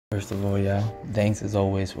First of all, y'all, thanks as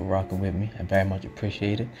always for rocking with me. I very much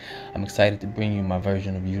appreciate it. I'm excited to bring you my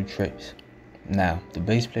version of U trips. Now, the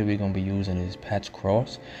base play we're going to be using is patch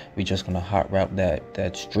cross. We're just going to hot route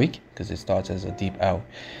that streak because it starts as a deep out.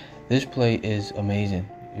 This play is amazing.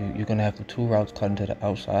 You're going to have the two routes cutting to the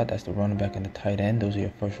outside. That's the running back and the tight end. Those are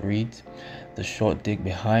your first reads. The short dig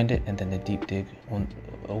behind it and then the deep dig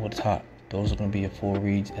over the top. Those are going to be your four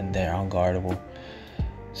reads and they're unguardable.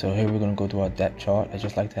 So here we're going to go through our depth chart. I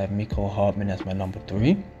just like to have Mecole Hardman as my number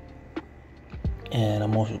 3. And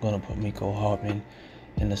I'm also going to put Mecole Hardman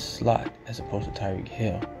in the slot as opposed to Tyreek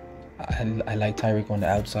Hill. I like Tyreek on the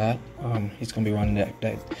outside. He's going to be running that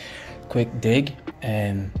quick dig.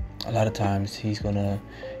 And a lot of times he's going to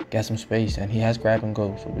get some space. And he has grab and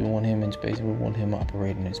go. So we want him in space. We want him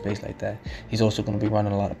operating in space like that. He's also going to be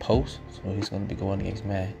running a lot of posts. So he's going to be going against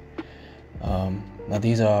man. Now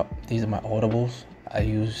these are my audibles. I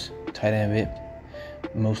use tight end whip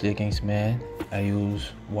mostly against man. I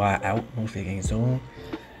use wide out mostly against zone.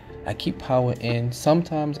 I keep power in.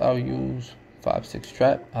 Sometimes I'll use 5-6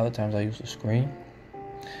 trap. Other times I use the screen.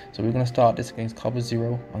 So we're gonna start this against cover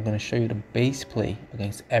 0. I'm gonna show you the base play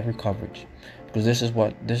against every coverage because this is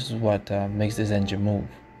what makes this engine move.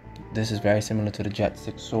 This is very similar to the Jet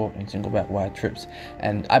 6 sword and single back wide trips,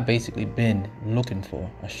 and I basically been looking for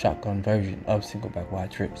a shotgun version of single back wide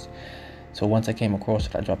trips. So once I came across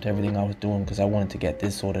it, I dropped everything I was doing because I wanted to get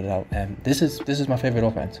this sorted out. And this is my favorite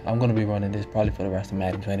offense. I'm going to be running this probably for the rest of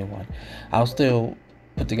Madden 21. I'll still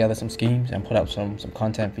put together some schemes and put out some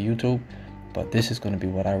content for YouTube, but this is going to be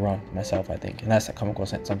what I run myself, I think. Unless I come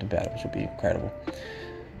across something better, which would be incredible.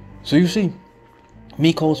 So you see,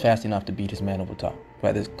 Mecole's fast enough to beat his man over top,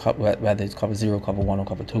 whether it's cover 0, cover 1, or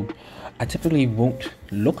cover 2. I typically won't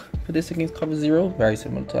look for this against cover 0, very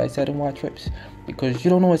similar to I said in wide trips, because you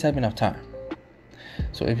don't always have enough time.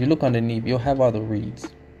 So if you look underneath, you'll have other reads.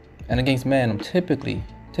 And against man, I'm typically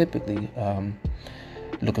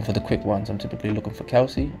looking for the quick ones. I'm typically looking for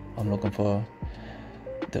Kelsey. I'm looking for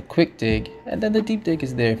the quick dig, and then the deep dig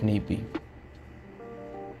is there if need be.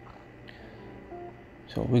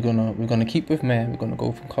 So we're gonna keep with man. We're gonna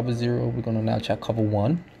go from cover 0. We're gonna now check cover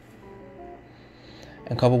 1,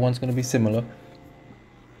 and cover 1's gonna be similar,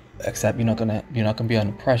 except you're not gonna be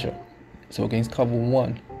under pressure. So against cover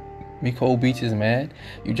 1, Mecole beats his man.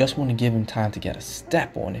 You just want to give him time to get a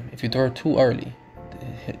step on him. If you throw it too early,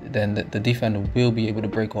 then the defender will be able to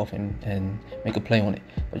break off and make a play on it.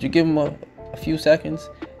 But you give him a few seconds,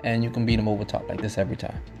 and you can beat him over top like this every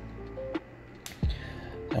time.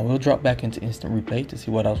 Now we'll drop back into instant replay to see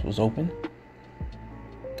what else was open.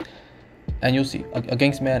 And you'll see,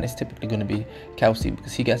 against man, it's typically going to be Kelsey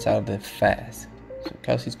because he gets out of there fast. So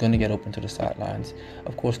Kelsey's going to get open to the sidelines.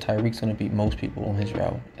 Of course, Tyreek's going to beat most people on his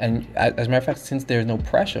route. And as a matter of fact, since there's no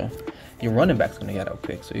pressure, your running back's going to get out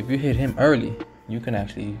quick. So if you hit him early, you can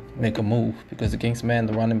actually make a move because against man,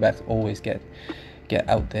 the running backs always get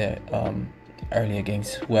out there early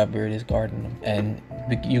against whoever it is guarding them, and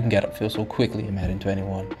you can get upfield so quickly in Madden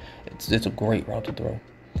 21. It's a great route to throw.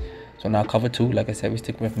 So now cover 2, like I said, we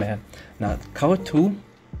stick with man. Now cover 2,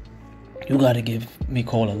 you got to give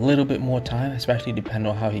Mecole a little bit more time, especially depending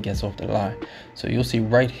on how he gets off the line. So you'll see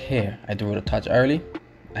right here, I threw the touch early,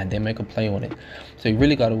 and they make a play on it. So you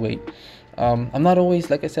really got to wait. I'm not always,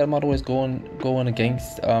 like I said, I'm not always going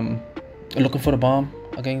against looking for the bomb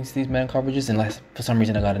against these man coverages unless for some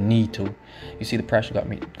reason I got a need to. You see the pressure got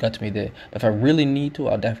to me there. But if I really need to,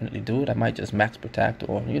 I'll definitely do it. I might just max protect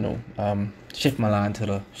or shift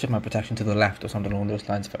my protection to the left or something along those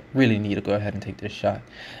lines if I really need to go ahead and take this shot.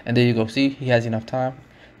 And there you go. See, he has enough time.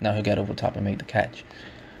 Now he'll get over top and make the catch.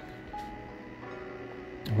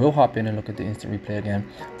 We'll hop in and look at the instant replay again.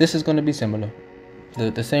 This is going to be similar.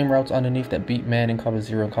 The same routes underneath that beat man in cover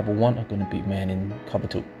 0 and cover 1 are going to beat man in cover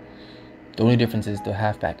 2. The only difference is the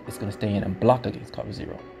halfback is going to stay in and block against cover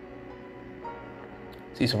 0.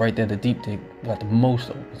 See, so right there, the deep dig got the most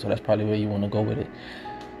open, so that's probably where you want to go with it.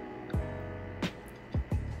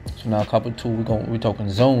 So now cover 2, we're talking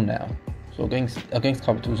zone now. So against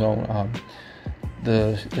cover 2 zone,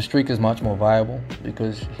 the streak is much more viable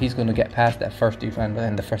because he's going to get past that first defender,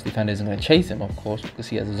 and the first defender isn't going to chase him, of course, because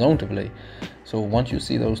he has a zone to play. So once you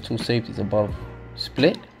see those two safeties above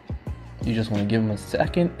split, you just want to give him a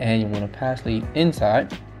second, and you want to pass lead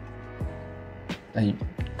inside, and you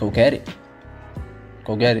go get it.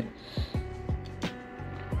 Go get it.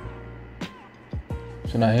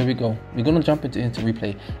 So now here we go. We're going to jump into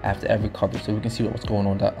replay after every coverage so we can see what's going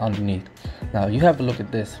on underneath. Now you have to look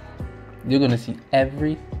at this. You're going to see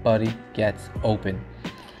everybody gets open.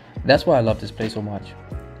 That's why I love this play so much.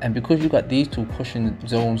 And because you got these two pushing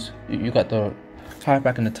zones, you got the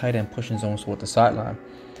halfback and the tight end pushing zones toward the sideline.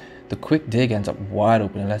 the quick dig ends up wide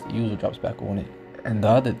open unless the user drops back on it. And the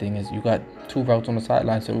other thing is you got 2 routes on the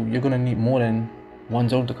sideline, so you're gonna need more than one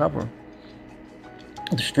zone to cover.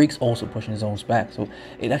 The streak's also pushing zones back, so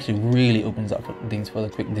it actually really opens up things for the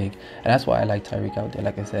quick dig, and that's why I like Tyreek out there.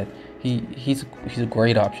 Like I said, he's a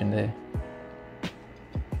great option there.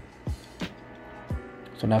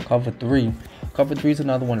 So now cover 3 is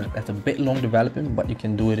another one that's a bit long developing, but you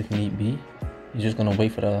can do it if need be. You're just gonna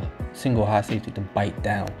wait for the single high safety to bite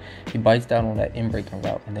down. He bites down on that in-breaking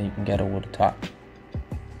route, and then you can get over the top.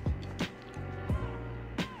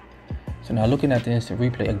 So now looking at the instant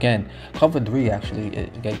replay again, cover 3 actually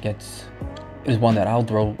is one that I'll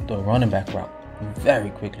throw the running back route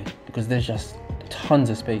very quickly because there's just tons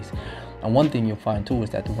of space. And one thing you'll find too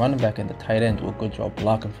is that the running back and the tight end do a good job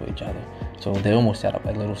blocking for each other. So they almost set up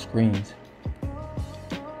like little screens.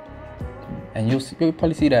 And you'll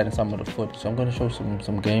probably see that in some of the footage. So I'm going to show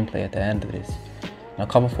some gameplay at the end of this. Now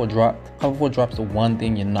cover 4 drop. Cover 4 drop's the one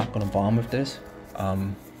thing you're not going to bomb with this.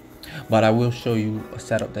 But I will show you a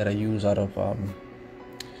setup that I use out of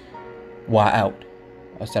Y out.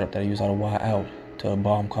 A setup that I use out of Y out to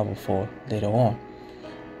bomb cover 4 later on.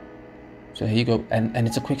 So here you go, and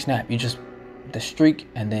it's a quick snap. You just the streak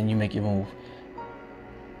and then you make your move.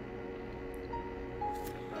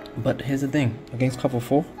 But here's the thing, against cover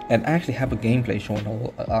 4, and I actually have a gameplay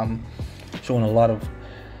showing a lot of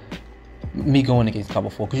me going against cover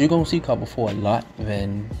 4, because you're going to see cover 4 a lot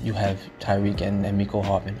when you have Tyreek and Mecole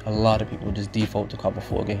Hardman. A lot of people just default to cover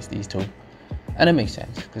 4 against these two, and it makes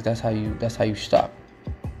sense because that's how you stop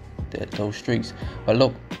those streaks. But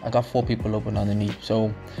look, I got 4 people open underneath,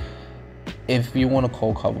 so if you want to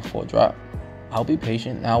call cover 4 drop, I'll be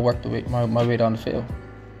patient and I'll work my way down the field.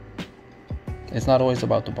 It's not always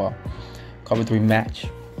about the ball. Cover 3 match.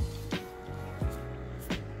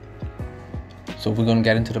 So we're gonna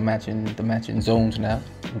get into the matching zones now.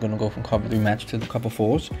 We're gonna go from cover 3 match to the cover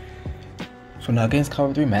 4s. So now against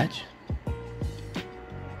cover 3 match,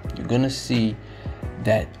 you're gonna see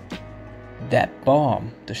that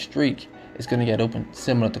bomb, the streak, is gonna get open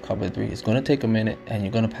similar to cover 3. It's gonna take a minute and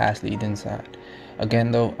you're gonna pass lead inside.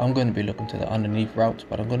 Again though, I'm gonna be looking to the underneath routes,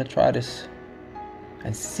 but I'm gonna try this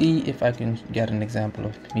and see if I can get an example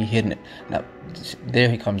of me hitting it. Now, there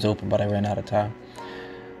he comes open, but I ran out of time.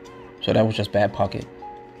 So that was just bad pocket.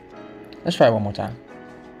 Let's try it one more time.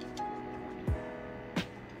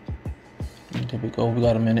 There we go, we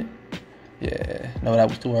got a minute. Yeah, no, that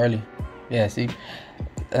was too early. Yeah, see,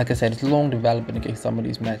 like I said, it's long developing against some of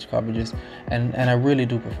these match coverages, and I really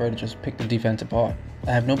do prefer to just pick the defense apart.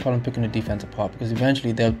 I have no problem picking the defense apart because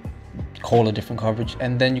eventually they'll call a different coverage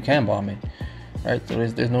and then you can bomb it. Right, so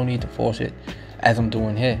there's no need to force it as I'm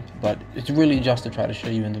doing here, but it's really just to try to show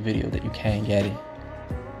you in the video that you can get it.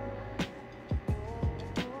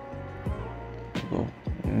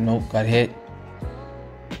 Nope, got hit.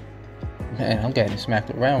 Man, I'm getting smacked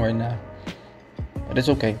around right now, but it's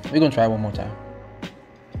okay. We're gonna try one more time.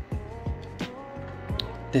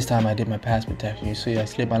 This time I did my pass protection. You see I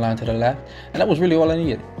slipped my line to the left, and that was really all I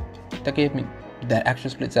needed. That gave me that extra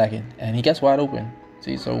split second, and he gets wide open.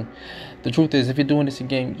 See, so the truth is, if you're doing this in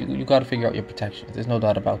game, you got to figure out your protections. There's no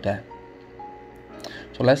doubt about that.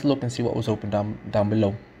 So let's look and see what was open down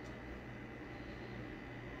below.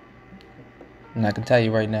 And I can tell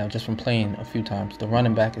you right now, just from playing a few times, the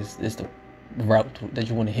running back is the route that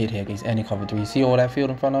you want to hit here against any cover 3. You see all that field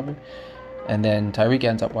in front of him? And then Tyreek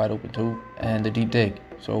ends up wide open too, and the deep dig.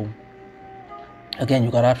 So again, you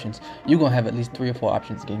got options. You're going to have at least 3 or 4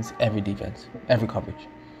 options against every defense, every coverage.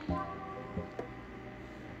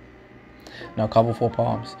 Now cover 4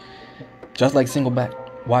 palms, just like single back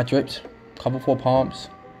wide trips, cover 4 palms,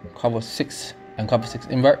 cover 6 and cover 6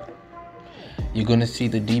 invert. You're gonna see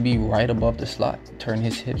the DB right above the slot turn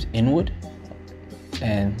his hips inward,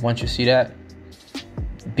 and once you see that,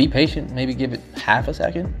 be patient, maybe give it half a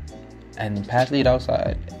second and pass lead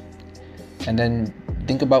outside, and then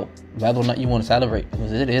think about whether or not you want to celebrate,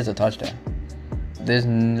 because it is a touchdown. There's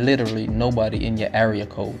literally nobody in your area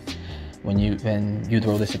code when you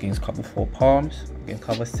throw this against cover 4 palms, against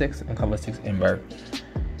cover 6 and cover 6 invert.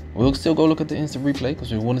 We'll still go look at the instant replay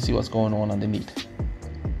because we want to see what's going on underneath.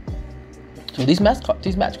 So these match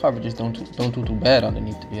coverages don't do too bad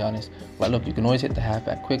underneath, to be honest. But look, you can always hit the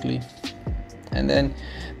halfback quickly, and then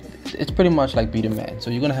it's pretty much like beat a man.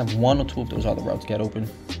 So you're gonna have 1 or 2 of those other routes get open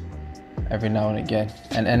every now and again,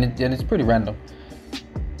 and it's pretty random.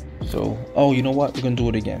 So, oh, you know what? We're gonna do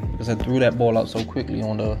it again because I threw that ball out so quickly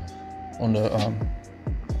on the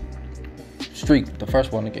streak, the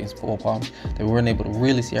first one against 4 palms, that we weren't able to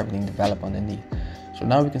really see everything develop underneath. So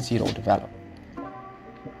now we can see it all develop.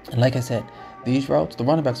 And like I said, these routes, the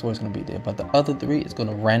running back's always going to be there, but the other three is going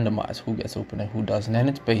to randomize who gets open and who doesn't, and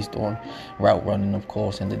it's based on route running, of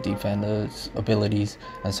course, and the defender's abilities,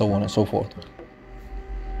 and so on and so forth.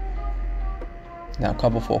 Now,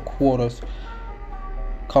 cover 4 quarters.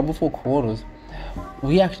 Cover 4 quarters,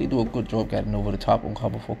 we actually do a good job getting over the top on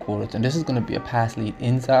cover 4 quarters, and this is going to be a pass lead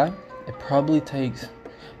inside. It probably takes,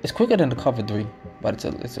 it's quicker than the cover 3, but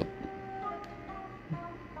it's a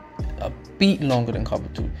beat longer than cover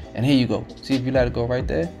 2. And here you go. See, if you let it go right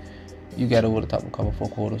there, you get over the top of cover 4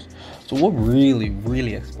 quarters. So we're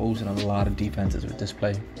really exposing a lot of defenses with this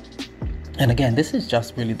play. And again, this is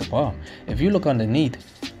just really the bomb. If you look underneath,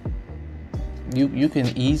 you can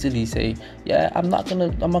easily say, yeah, I'm not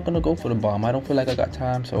gonna go for the bomb. I don't feel like I got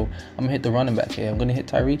time, so I'm gonna hit the running back here. I'm gonna hit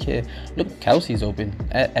Tyreek here. Look, Kelsey's open,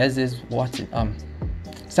 as is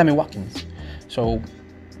Sammy Watkins. So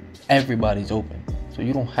everybody's open. So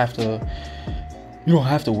you don't have to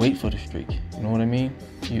wait for the streak. You know what I mean?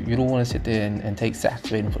 You don't want to sit there and take sacks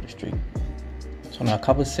waiting for the streak. So now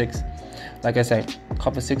cover 6, like I said,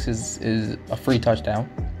 cover 6 is a free touchdown.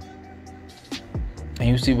 And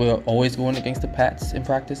you see, we're always going against the Pats in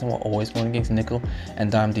practice, and we're always going against nickel and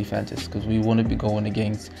dime defenses, because we want to be going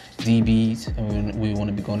against DBs, and we want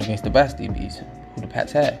to be going against the best DBs who the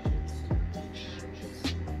Pats have.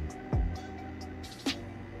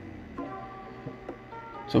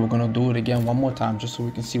 So we're going to do it again one more time just so we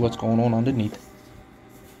can see what's going on underneath.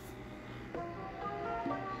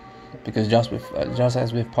 Because just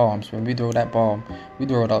as with palms, when we throw that bomb, we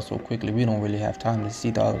throw it out so quickly, we don't really have time to see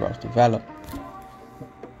the other routes develop.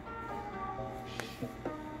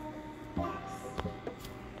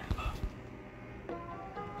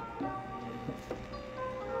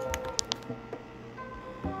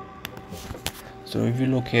 So if you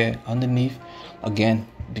look here underneath, again,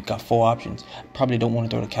 we got 4 options. Probably don't want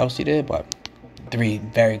to throw the Kelsey there, but 3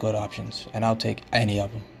 very good options, and I'll take any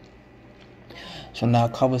of them. So now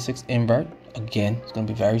cover 6 invert. Again, it's going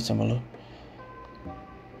to be very similar.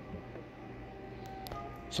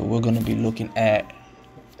 So we're going to be looking at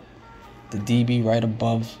the DB right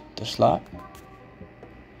above the slot.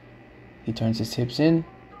 He turns his hips in.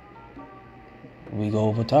 We go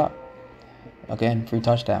over top. Again, free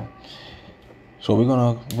touchdown. So we're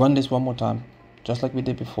going to run this one more time, just like we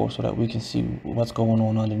did before, so that we can see what's going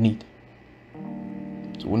on underneath.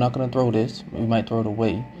 So we're not going to throw this. We might throw it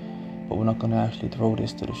away, but we're not going to actually throw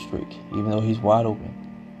this to the streak, even though he's wide open.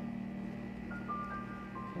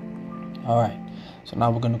 All right. So now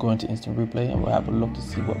we're going to go into instant replay, and we'll have a look to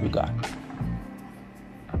see what we got.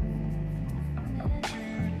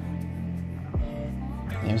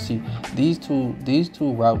 And you see, these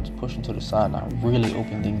two routes pushing to the sideline really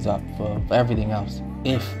open things up for everything else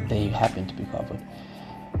if they happen to be covered.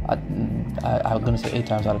 I'm going to say 8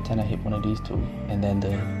 times out of 10 I hit one of these two. And then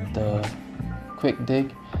the quick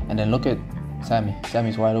dig, and then look at Sammy.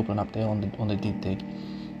 Sammy's wide open up there on the deep dig.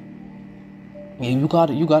 You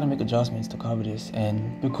gotta make adjustments to cover this,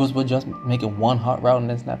 and because we're just making one hot route and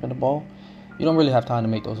then snapping the ball, you don't really have time to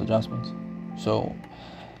make those adjustments. So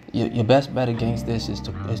your best bet against this is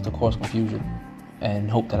to cause confusion and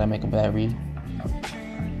hope that I make a bad read.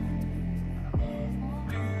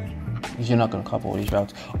 Because you're not gonna cover all these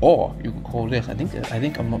routes. Or you can call this. I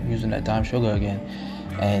think I'm not using that dime sugar again.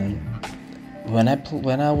 And when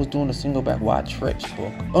I was doing the single back wide trips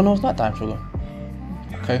book, oh no, it's not dime sugar.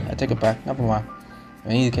 Okay, I take it back. Never mind.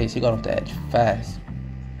 In either case, he got off the edge fast.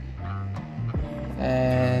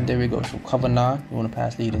 And there we go. So cover 9, you want to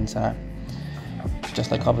pass lead inside,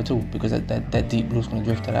 just like cover 2, because that deep blue's going to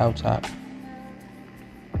drift to the outside.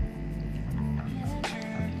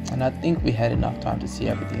 And I think we had enough time to see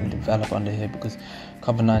everything develop under here, because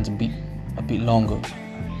cover 9's a bit longer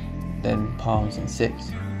than palms and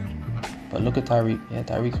 6. But look at Tyreek. Yeah,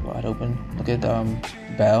 Tyreek's wide open. Look at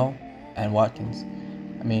Bell and Watkins.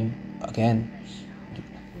 I mean, again,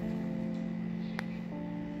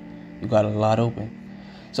 you got a lot open.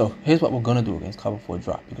 So here's what we're gonna do against cover 4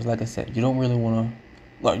 drop, because like I said, you're not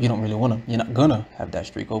gonna have that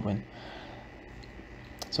streak open.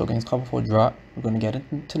 So against cover 4 drop, we're gonna get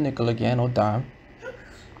into nickel again or dime.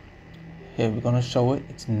 Here we're gonna show it.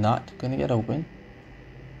 It's not gonna get open.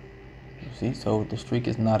 You see, so the streak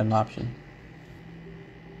is not an option.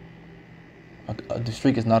 The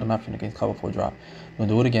streak is not an option against cover 4 drop. I'm gonna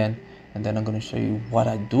do it again, and then I'm gonna show you what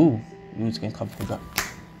I do use against cover 4 drop.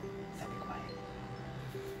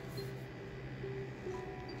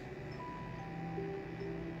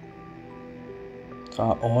 So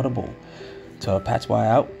our audible to patch Y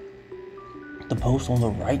out. The post on the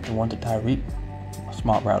right, the one to Tyreek,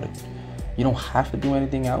 smart routed. You don't have to do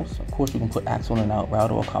anything else. Of course, you can put axe on an out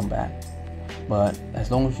route or a comeback. But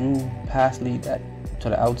as long as you pass lead that to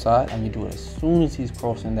the outside and you do it as soon as he's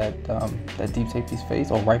crossing that deep safety's face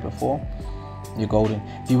or right before, you're golden.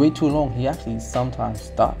 If you wait too long, he actually sometimes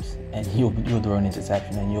stops and you'll throw an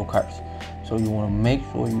interception and you'll curse. So you want to make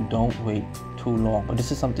sure you don't wait too long. But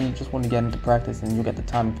this is something you just want to get into practice and you'll get the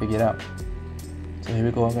time to figure it out. So here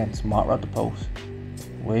we go again. Smart route to post.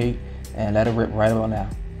 Wait and let it rip right about now.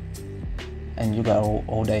 And you got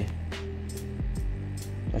all day.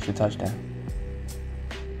 That's your touchdown.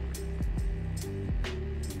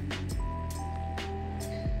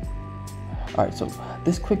 Alright, so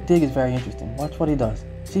this quick dig is very interesting. Watch what he does.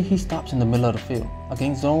 See, he stops in the middle of the field.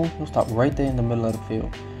 Against zone, he'll stop right there in the middle of the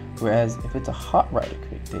field. Whereas if it's a hot routed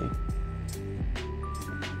quick dig,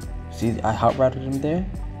 see, I hot routed him there.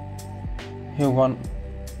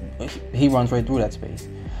 He runs right through that space.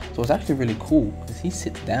 So it's actually really cool because he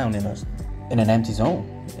sits down in an empty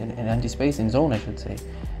zone, in an empty space in zone, I should say.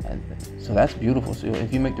 And so that's beautiful. So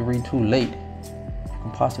if you make the read too late, you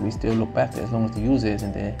can possibly still look back there as long as the user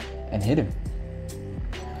isn't there and hit him.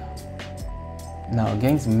 Now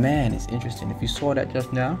against man, it's interesting. If you saw that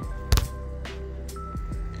just now,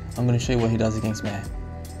 I'm going to show you what he does against man.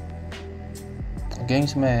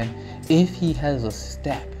 Against man, if he has a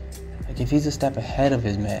step, like if he's a step ahead of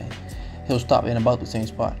his man, he'll stop in about the same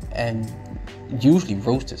spot and usually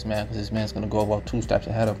roast this man because this man's going to go about 2 steps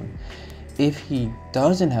ahead of him. If he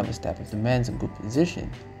doesn't have a step, if the man's in good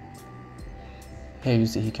position, here you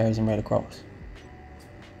see he carries him right across.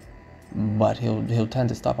 But he'll tend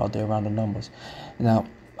to stop out there around the numbers. Now,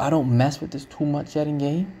 I don't mess with this too much yet in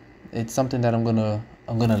game. It's something that I'm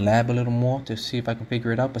gonna lab a little more to see if I can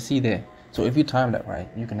figure it out. But see there, so if you time that right,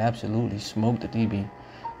 you can absolutely smoke the DB.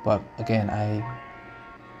 But again,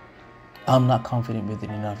 I'm not confident with it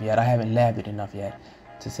enough yet. I haven't labbed it enough yet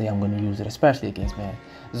to say I'm gonna use it, especially against man.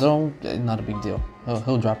 Zone, not a big deal.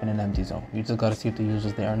 He'll drop in an empty zone. You just gotta see if the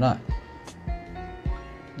user's there or not.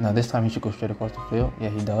 Now this time he should go straight across the field. Yeah,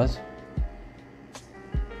 he does.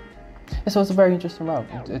 And so it's a very interesting route.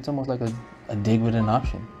 It's almost like a dig with an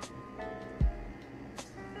option.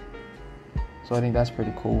 So I think that's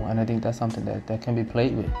pretty cool, and I think that's something that can be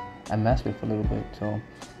played with and messed with for a little bit. So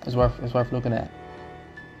it's worth looking at.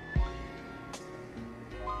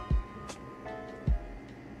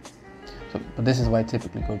 So, but this is what I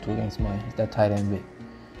typically go to against man. It's that tight end bit,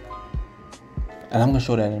 and I'm gonna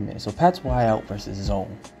show that in a minute. So Pat's wide out versus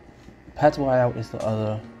zone. Pat's wide out is the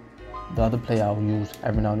other play I'll use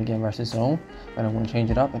every now and again versus zone, and I'm going to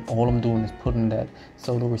change it up, and all I'm doing is putting that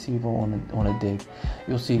solo receiver on a dig.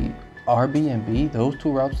 You'll see RB and B, those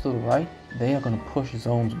 2 routes to the right, they are going to push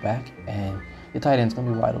zones back, and your tight end's going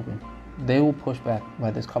to be wide open. They will push back,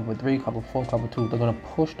 whether it's cover 3, cover 4, cover 2, they're going to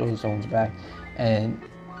push those zones back, and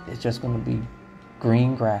it's just going to be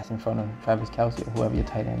green grass in front of Travis Kelce or whoever your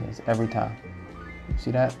tight end is every time. You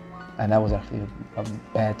see that? And that was actually a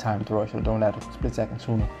bad time throw. I should have done that a split second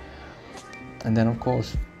sooner. And then of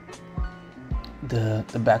course, the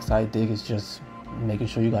backside dig is just making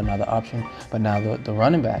sure you got another option. But now the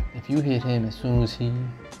running back, if you hit him as soon as he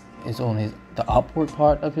is on the upward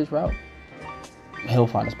part of his route, he'll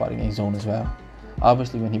find a spot against zone as well.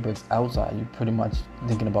 Obviously, when he breaks outside, you're pretty much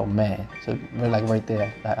thinking about man. So like right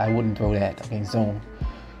there, I wouldn't throw that against zone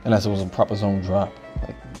unless it was a proper zone drop,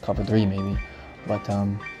 like cover 3 maybe. But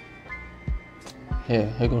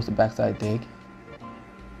here goes the backside dig.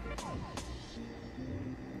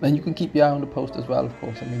 And you can keep your eye on the post as well, of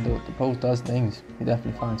course. I mean, the post does things. He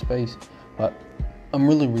definitely finds space. But I'm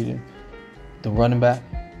really reading the running back,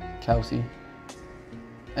 Kelce,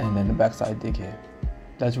 and then the backside dig here.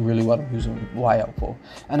 That's really what I'm using Y out for.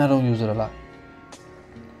 And I don't use it a lot.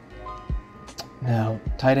 Now,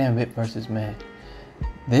 tight end whip versus man.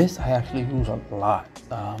 This I actually use a lot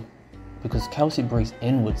because Kelce breaks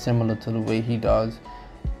inward similar to the way he does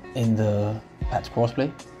in the Pat's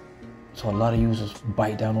crossplay. So a lot of users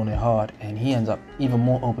bite down on it hard, and he ends up even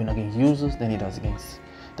more open against users than he does against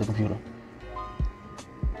the computer.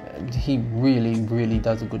 He really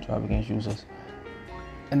does a good job against users.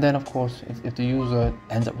 And then of course, if the user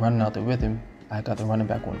ends up running out there with him, I got the running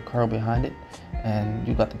back on the curl behind it, and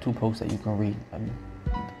you got the 2 posts that you can read. I mean,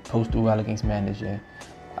 post do well against man this year.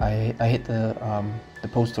 I hit the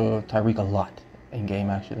post to Tyreek a lot in game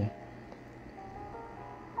actually.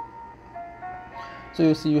 So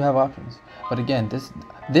you'll see you have options. But again,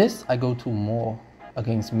 this I go to more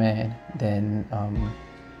against man than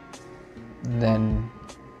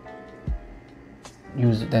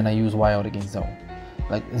I use Y out against zone.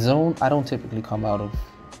 Like zone, I don't typically come out of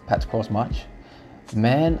Pat's cross much.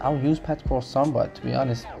 Man, I'll use Pat's cross some, but to be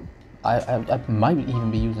honest, I might even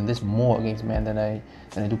be using this more against man than I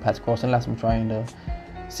do Pat's cross, unless I'm trying to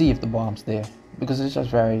see if the bomb's there, because it's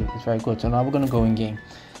very good. So now we're gonna go in game.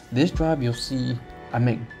 This drive, you'll see I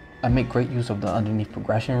make great use of the underneath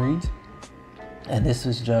progression reads, and this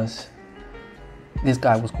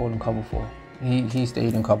guy was called in cover 4. He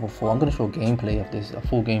stayed in cover 4. I'm gonna show gameplay of this, a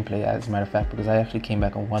full gameplay as a matter of fact, because I actually came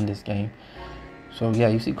back and won this game. So yeah,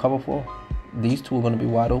 you see cover 4. These two are gonna be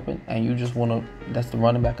wide open, and you just wanna, that's the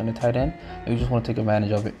running back and the tight end, and you just wanna take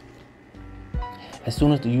advantage of it. As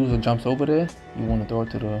soon as the user jumps over there, you wanna throw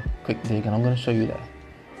it to the quick dig, and I'm gonna show you that.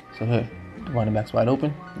 So here, the running back's wide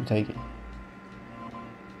open, you take it.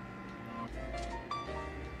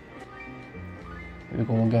 Here we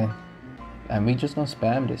go again. And we just gonna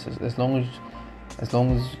spam this as long as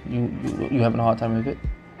you having a hard time with it.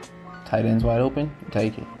 Tight end's wide open, you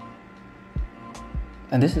take it.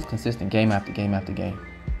 And this is consistent game after game after game.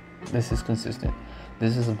 This is consistent.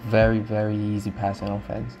 This is a very easy passing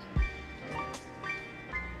offense.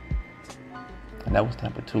 And that was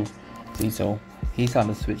Tampa 2. See, so he's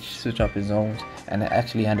trying to switch up his zones, and it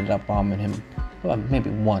actually ended up bombing him, well, maybe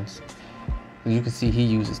once. As you can see, he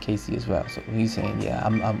uses KC as well. So he's saying,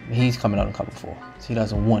 yeah, he's coming out in cover 4. So he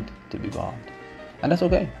doesn't want to be bombed. And that's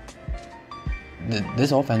okay.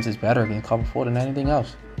 This offense is better against cover 4 than anything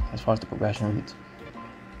else, as far as the progression reads.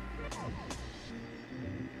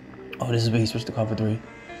 Oh, this is where he switched to cover 3.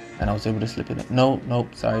 And I was able to slip it in.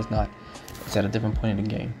 Nope, sorry, it's not. It's at a different point in the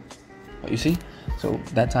game. But you see? So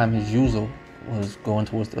that time his user was going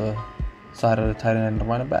towards the side of the tight end and the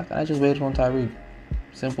running back. And I just waited on Tyreek.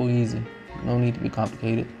 Simple, easy. No need to be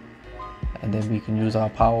complicated. And then we can use our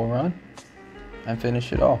power run and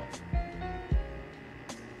finish it off.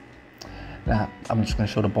 Now, I'm just going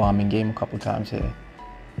to show the bombing game a couple times here.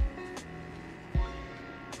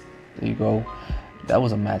 There you go. That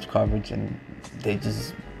was a match coverage, and they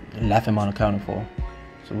just left him unaccounted for.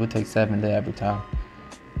 So we'll take 7 there every time.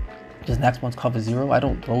 This next one's cover 0. I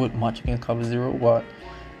don't throw it much against cover 0, but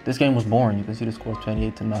this game was boring. You can see the score is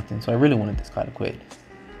 28-0. So I really wanted this guy to quit.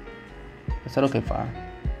 I said, okay,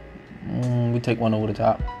 fine. We take one over the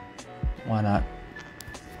top. Why not?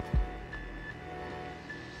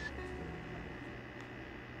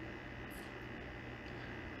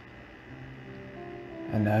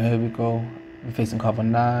 And now here we go. We're facing cover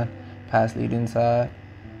 9. Pass lead inside.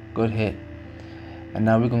 Good hit. And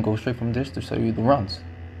now we're going to go straight from this to show you the runs.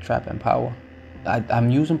 Trap and power. I'm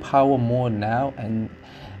using power more now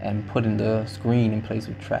and putting the screen in place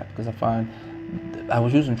of trap, because I find I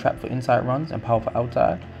was using trap for inside runs and power for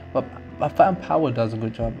outside, but I find power does a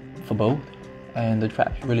good job for both, and the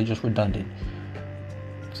trap's really just redundant.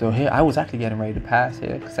 So here I was actually getting ready to pass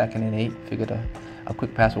here, 2nd and 8, figured a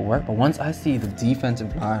quick pass will work, but once I see the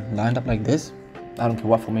defensive line lined up like this, I don't care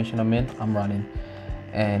what formation I'm in, I'm running,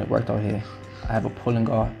 and it worked out here. I have a pulling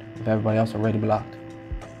guard with everybody else already blocked.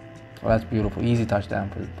 Well, that's beautiful. Easy touchdown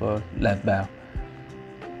for left bow.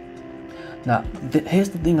 Now, here's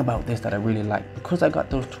the thing about this that I really like. Because I got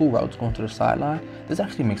those 2 routes going to the sideline, this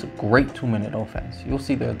actually makes a great 2-minute offense. You'll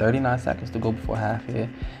see there are 39 seconds to go before half here,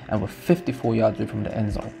 and we're 54 yards away from the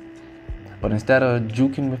end zone. But instead of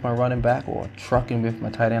juking with my running back or trucking with my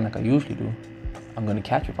tight end like I usually do, I'm going to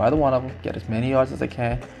catch with either one of them, get as many yards as I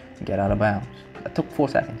can, and get out of bounds. That took 4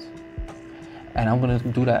 seconds. And I'm going to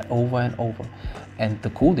do that over and over. And the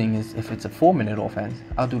cool thing is, if it's a 4-minute offense,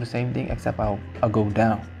 I'll do the same thing, except I'll go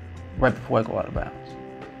down right before I go out of bounds.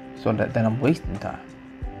 So that then I'm wasting time.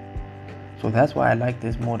 So that's why I like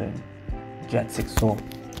this more than Jet 6 Saw.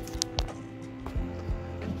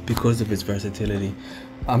 Because of its versatility.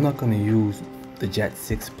 I'm not going to use the Jet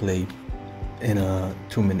 6 play in a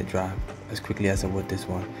 2-minute drive as quickly as I would this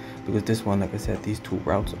one, because this one, like I said, these 2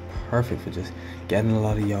 routes are perfect for just getting a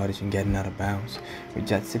lot of yardage and getting out of bounds. Where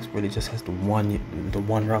Jet 6 really just has the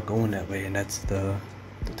one route going that way, and that's the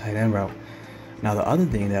tight end route. Now the other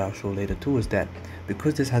thing that I'll show later too is that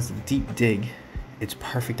because this has a deep dig, it's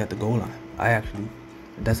perfect at the goal line.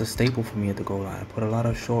 That's a staple for me at the goal line. I put a lot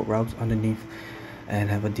of short routes underneath and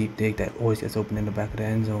have a deep dig that always gets open in the back of the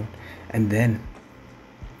end zone, and then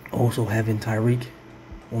also having Tyreek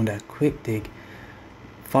on that quick dig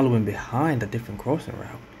following behind a different crossing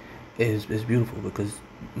route is beautiful, because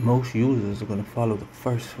most users are going to follow the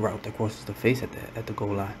first route that crosses the face at the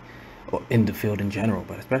goal line, or in the field in general,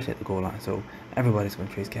 but especially at the goal line. So everybody's going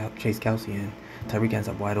to chase Kelsey, and Tyreek ends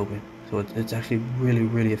up wide open. So it's actually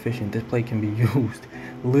really efficient. This play can be used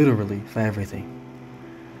literally for everything.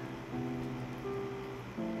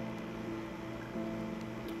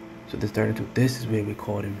 So this 32, this is where we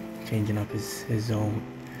caught him changing up his zone.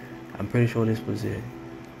 I'm pretty sure this was it.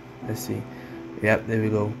 Let's see. Yep, there we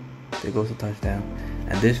go. There goes the touchdown.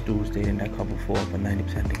 And this dude stayed in that cover 4 for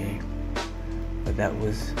 90% of the game. But that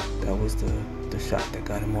was the the shot that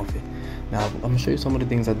got him off it. Now I'm gonna show you some of the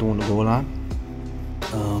things I do on the goal line.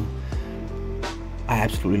 I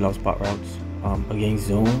absolutely love spot routes. Against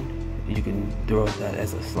zone, you can throw that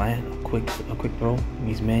as a slant, a quick throw.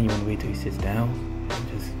 Against man, you want to wait till he sits down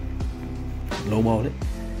and just lowball it.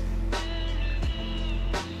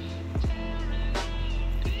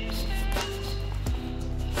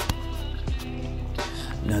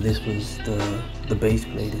 Now this was the base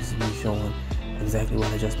play. This is me showing exactly what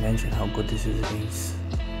I just mentioned, how good this is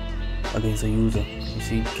against a user. You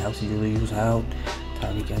see, Kelsey really use out.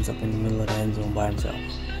 Tyreek ends up in the middle of the end zone by himself.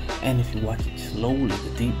 And if you watch it slowly, the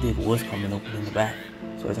deep dig was coming open in the back.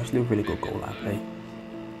 So it's actually a really good goal line play.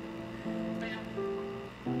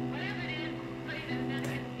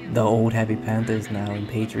 The old heavy Panther is now in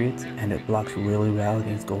Patriots, and it blocks really well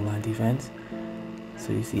against goal line defense.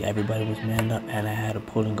 So you see everybody was manned up, and I had a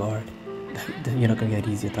pulling guard. You're not going to get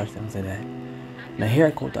easier touchdowns than that. Now here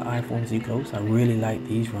I caught the I-form Z close. I really like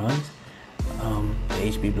these runs. The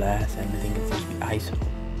HB blast, and I think it's HB ISO,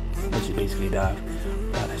 which is basically dive.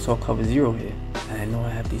 But I saw cover 0 here, and I know I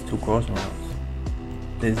have these 2 crossing routes.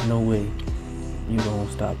 There's no way you don't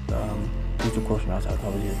stop these 2 crossing routes out of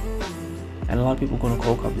cover 0. And a lot of people are going to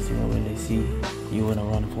call cover 0 when they see you in a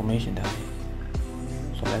run formation down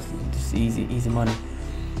here. So that's just easy money.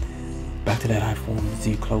 Back to that I-form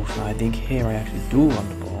Z close. Now I think here I actually do run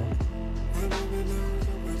the ball.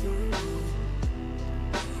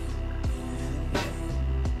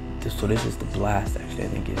 So this is the blast, actually, I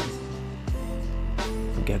think it is.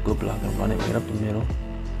 We get good block and run it right up the middle.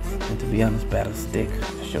 And to be honest, better stick.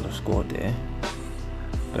 I should have scored there.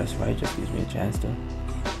 But that's right, just gives me a chance to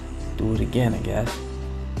do it again, I guess.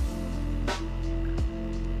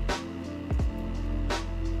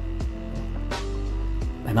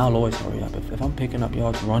 And I'll always hurry up. If I'm picking up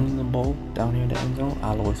yards running the ball down here in the end zone,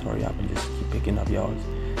 I'll always hurry up and just keep picking up yards.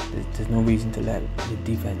 There's no reason to let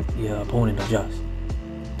the opponent adjust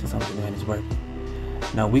to something that is working.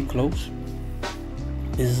 Now we close.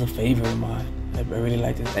 This is a favorite of mine. I really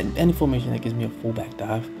like this. Any formation that gives me a fullback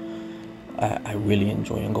dive, I really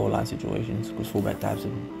enjoy in goal line situations, because fullback dives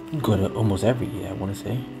are good almost every year, I want to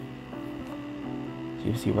say. So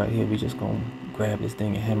you see right here, we just gonna grab this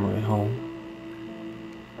thing and hammer it home.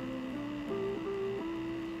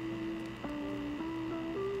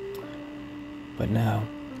 But now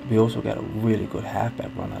we also got a really good halfback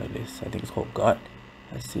run out of this. I think it's called gut.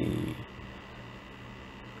 Let's see.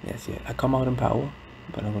 Yes, yeah. I come out in power,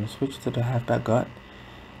 but I'm going to switch to the halfback gut.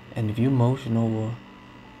 And if you motion over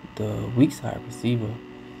the weak side receiver,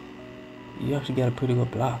 you actually get a pretty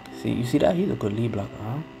good block. See, you see that? He's a good lead blocker,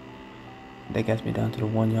 huh? That gets me down to the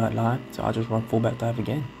 1 yard line. So I'll just run fullback dive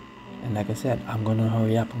again. And like I said, I'm going to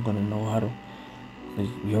hurry up. I'm going to no huddle.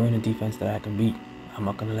 Because you're in a defense that I can beat. I'm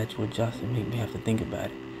not going to let you adjust and make me have to think about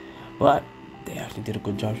it. But they actually did a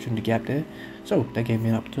good job shooting the gap there. So that gave me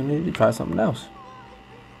an opportunity to try something else.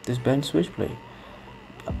 This bench switch play.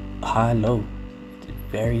 High-low.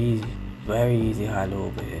 Very easy high-low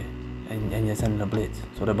over here. And you're sending a blitz.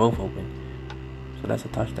 So they're both open. So that's a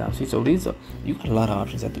touchdown. See, so these are, you got a lot of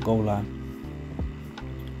options at the goal line.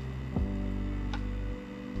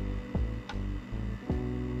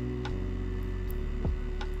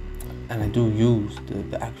 And I do use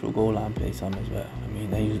the actual goal line play some as well. I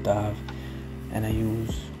mean, I use dive, and I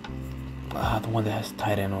use the one that has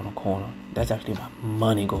tight end on the corner. That's actually my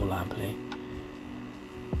money goal line play.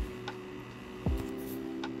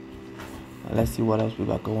 Let's see what else we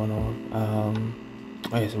got going on.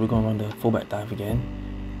 Okay, so we're going to run the fullback dive again.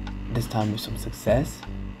 This time with some success,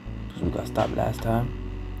 because we got stopped last time.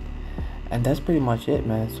 And that's pretty much it,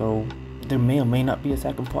 man. So there may or may not be a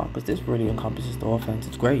second part, because this really encompasses the offense.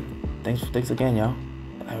 It's great. Thanks again, y'all.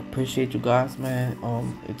 I appreciate you guys, man.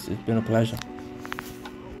 It's been a pleasure.